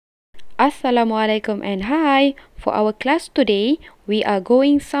Assalamualaikum and hi. For our class today, we are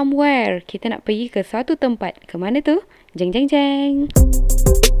going somewhere. Kita nak pergi ke satu tempat. Ke mana tu? Jeng jeng jeng.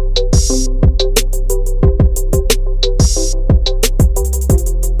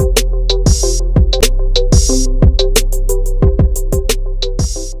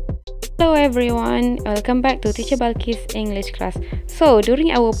 Hello everyone, welcome back to Teacher Balkis English class. So, during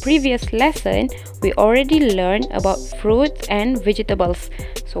our previous lesson, we already learned about fruits and vegetables.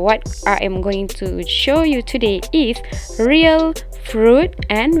 So, what I am going to show you today is real fruit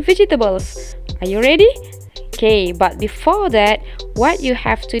and vegetables. Are you ready? Okay, but before that, what you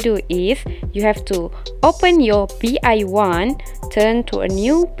have to do is you have to open your BI1, turn to a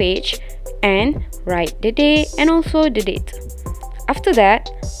new page and write the day and also the date. After that,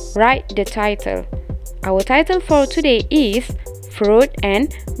 write the title. Our title for today is Fruit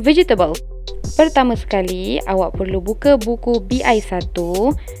and Vegetable. Pertama sekali, awak perlu buka buku BI1,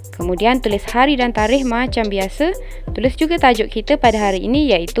 kemudian tulis hari dan tarikh macam biasa. Tulis juga tajuk kita pada hari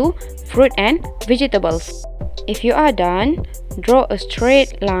ini iaitu Fruit and Vegetables. If you are done, draw a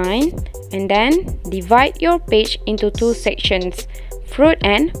straight line and then divide your page into two sections, Fruit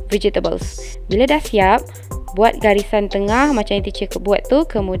and Vegetables. Bila dah siap, buat garisan tengah macam yang teacher buat tu,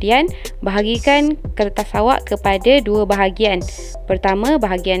 kemudian bahagikan kertas awak kepada dua bahagian. Pertama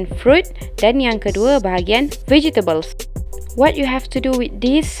bahagian fruit dan yang kedua bahagian vegetables. What you have to do with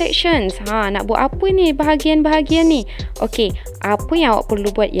these sections? Nak buat apa ni bahagian-bahagian ni? Okey, apa yang awak perlu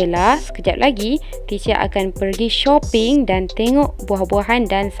buat ialah sekejap lagi teacher akan pergi shopping dan tengok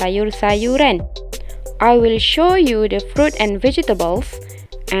buah-buahan dan sayur-sayuran. I will show you the fruit and vegetables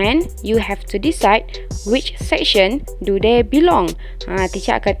and you have to decide which section do they belong.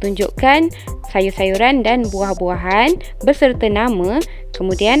 Teacher akan tunjukkan sayur-sayuran dan buah-buahan beserta nama.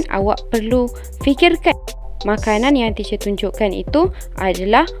 Kemudian awak perlu fikirkan makanan yang teacher tunjukkan itu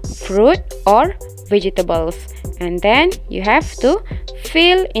adalah fruit or vegetables. And then you have to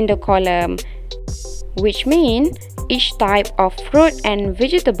fill in the column, which mean each type of fruit and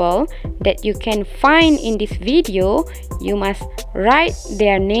vegetable that you can find in this video, you must write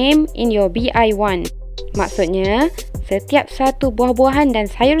their name in your BI1. Maksudnya, setiap satu buah-buahan dan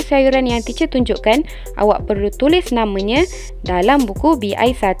sayur-sayuran yang teacher tunjukkan, awak perlu tulis namanya dalam buku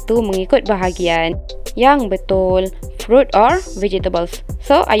BI1 mengikut bahagian yang betul, fruit or vegetables.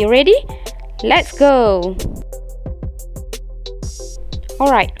 So, are you ready? Let's go!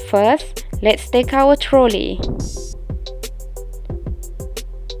 Alright, first, let's take our trolley.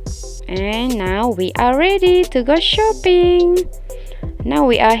 And now we are ready to go shopping. Now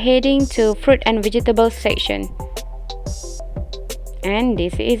we are heading to fruit and vegetables section. And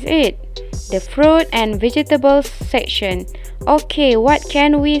this is it. The fruit and vegetables section. Okay, what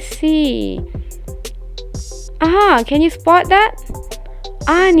can we see? Can you spot that?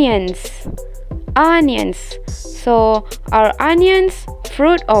 Onions. Onions. So, are onions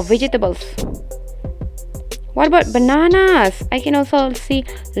fruit or vegetables? What about bananas? I can also see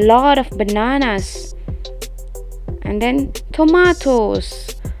a lot of bananas. And then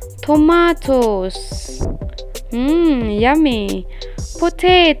tomatoes. Tomatoes. Yummy.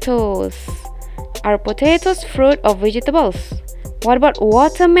 Potatoes. Are potatoes fruit or vegetables? What about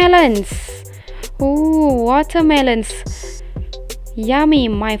watermelons? Ooh, watermelons. Yummy,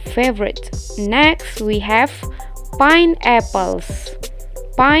 my favorite. Next, we have pineapples.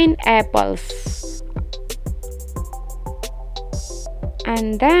 Pineapples.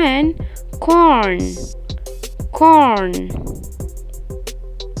 And then corn. Corn.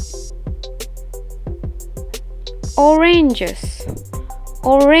 Oranges.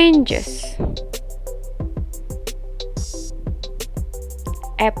 Oranges.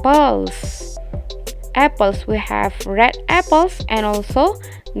 Apples. Apples, we have red apples and also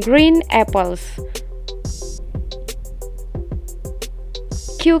green apples.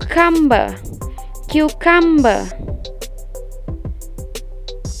 Cucumber. Cucumber.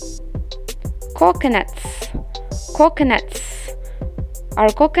 Coconuts. Coconuts.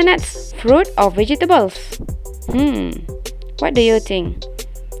 Are coconuts fruit or vegetables? What do you think?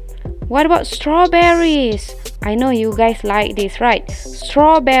 What about strawberries? I know you guys like this, right?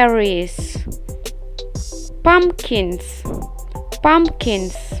 Strawberries. Pumpkins.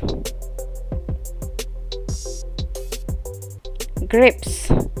 Pumpkins.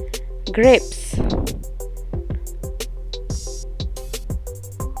 Grapes. Grapes.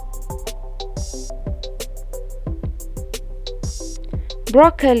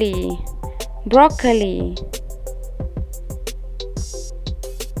 Broccoli. Broccoli.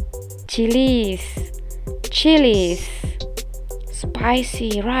 Chilies. Chilies.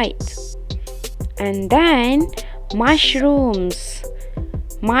 Spicy, right? And then mushrooms.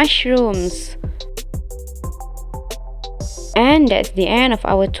 mushrooms. And that's the end of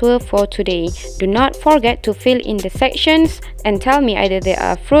our tour for today. Do not forget to fill in the sections and tell me either they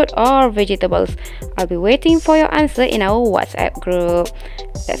are fruit or vegetables. I'll be waiting for your answer in our WhatsApp group.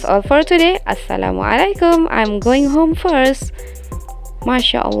 That's all for today. Assalamualaikum. I'm going home first.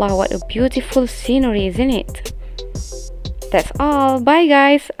 MashaAllah, what a beautiful scenery, isn't it? That's all. Bye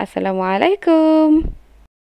guys. Assalamualaikum.